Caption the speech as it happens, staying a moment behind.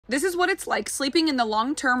This is what it's like sleeping in the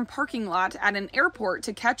long-term parking lot at an airport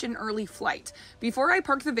to catch an early flight. Before I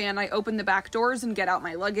park the van, I open the back doors and get out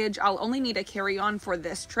my luggage. I'll only need a carry-on for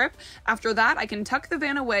this trip. After that, I can tuck the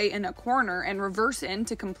van away in a corner and reverse in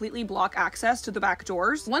to completely block access to the back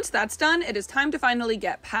doors. Once that's done, it is time to finally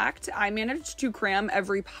get packed. I managed to cram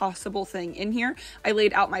every possible thing in here. I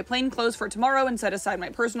laid out my plain clothes for tomorrow and set aside my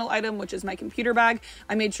personal item, which is my computer bag.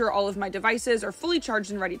 I made sure all of my devices are fully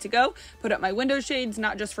charged and ready to go. Put up my window shades,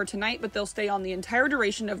 not just for tonight, but they'll stay on the entire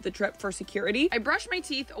duration of the trip for security. I brush my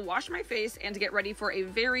teeth, wash my face, and get ready for a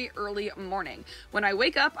very early morning. When I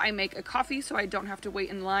wake up, I make a coffee so I don't have to wait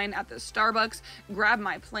in line at the Starbucks, grab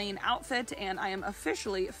my plain outfit, and I am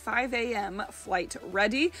officially 5 a.m. flight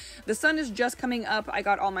ready. The sun is just coming up. I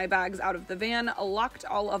got all my bags out of the van, locked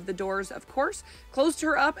all of the doors, of course, closed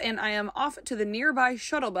her up, and I am off to the nearby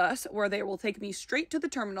shuttle bus where they will take me straight to the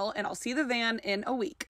terminal, and I'll see the van in a week.